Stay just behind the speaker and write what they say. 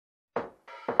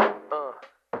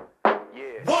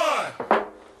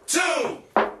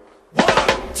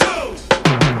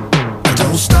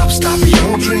Don't stop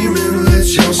your dreaming. Let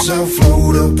yourself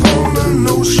float upon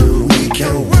the ocean. We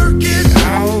can work it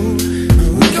out.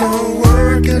 We can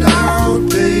work it out,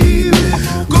 baby.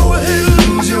 Go ahead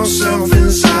and lose yourself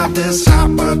inside this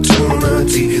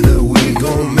opportunity that we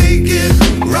gon' make it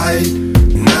right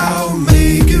now.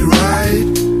 Make it right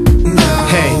now.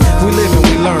 Hey, we live and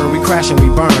we learn, we crash and we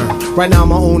burn. Right now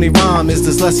my only rhyme is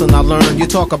this lesson I learned. You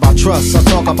talk about trust, I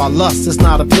talk about lust. It's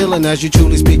not appealing as you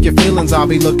truly speak your feelings. I'll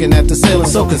be looking at the ceiling,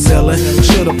 so concealing.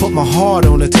 Should've put my heart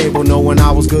on the table, knowing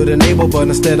I was good and able, but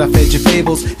instead I fed your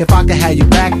fables. If I could have you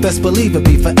back, best believe it'd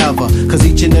be forever. Cause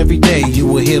each and every day you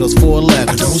will hear those 4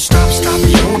 letters. Don't stop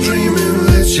your dreaming.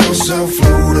 Let yourself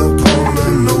float upon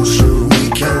the ocean. We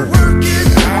can work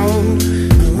it out.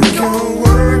 We can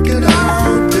work it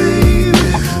out, baby.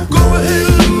 Go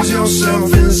ahead and lose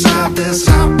yourself inside this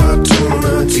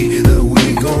opportunity that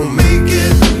we gon' make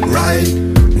it right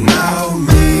now.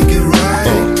 Make it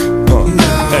right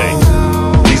now. Hey,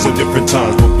 these are different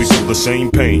times, but we feel the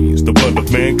same pains. The blood of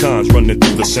mankind's running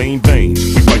through the same veins.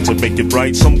 We fight to make it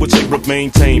right, some would say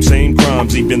remain tame. Same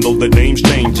crimes, even though the names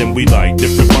change. And we like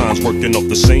different minds working off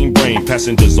the same brain.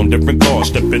 Passengers on different cars,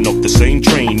 stepping off the same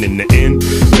train. In the end,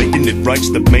 making it right's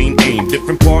the main aim.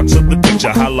 Different parts of the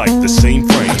picture highlight the same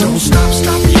frame. Don't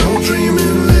stop your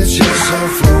dreaming. Let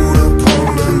yourself float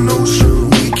upon the ocean.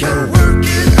 We can work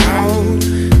it out.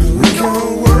 We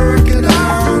can work it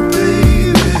out,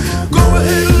 baby. Go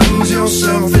ahead and lose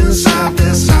yourself inside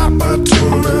this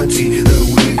opportunity that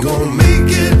we gon'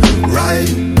 make it right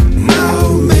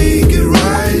now. Make it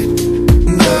right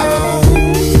now.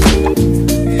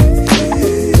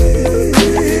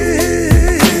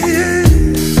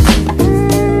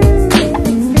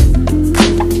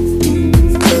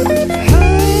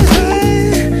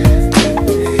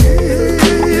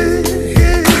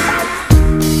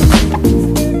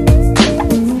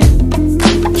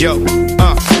 Yo,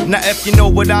 now if you know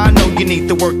what I know, you need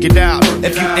to work it out.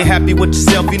 If you ain't happy with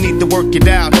yourself, you need to work it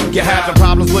out. You're having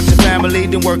problems with your family,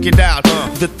 then work it out.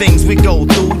 The things we go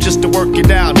through just to work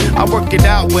it out. I work it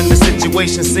out when the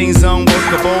situation seems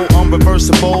unworkable,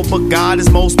 unreversible, but God is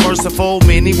most merciful.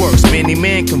 Many works, many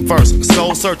men converse.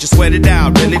 Soul searching, sweat it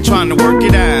out, really trying to work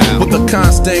it out. With a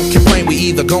constant complaint, we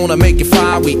either gonna make it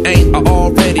fly, we ain't. I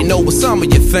already know what some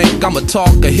of you think. I'ma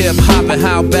talk a hip hop and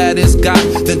how bad it's got,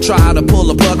 then try to pull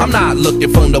a plug. I'm not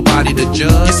looking for nobody to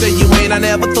judge. You say you ain't, I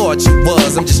never thought you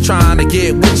was. I'm just trying to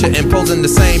get with you and posing the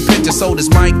same picture so this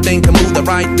mic thing can move the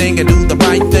right thing and do the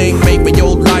right thing. Maybe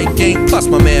your liking, plus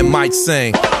my man might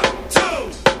sing. 1, 2.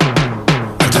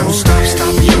 Don't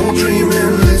stop your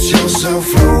dreaming. Let yourself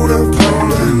float upon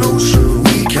the ocean.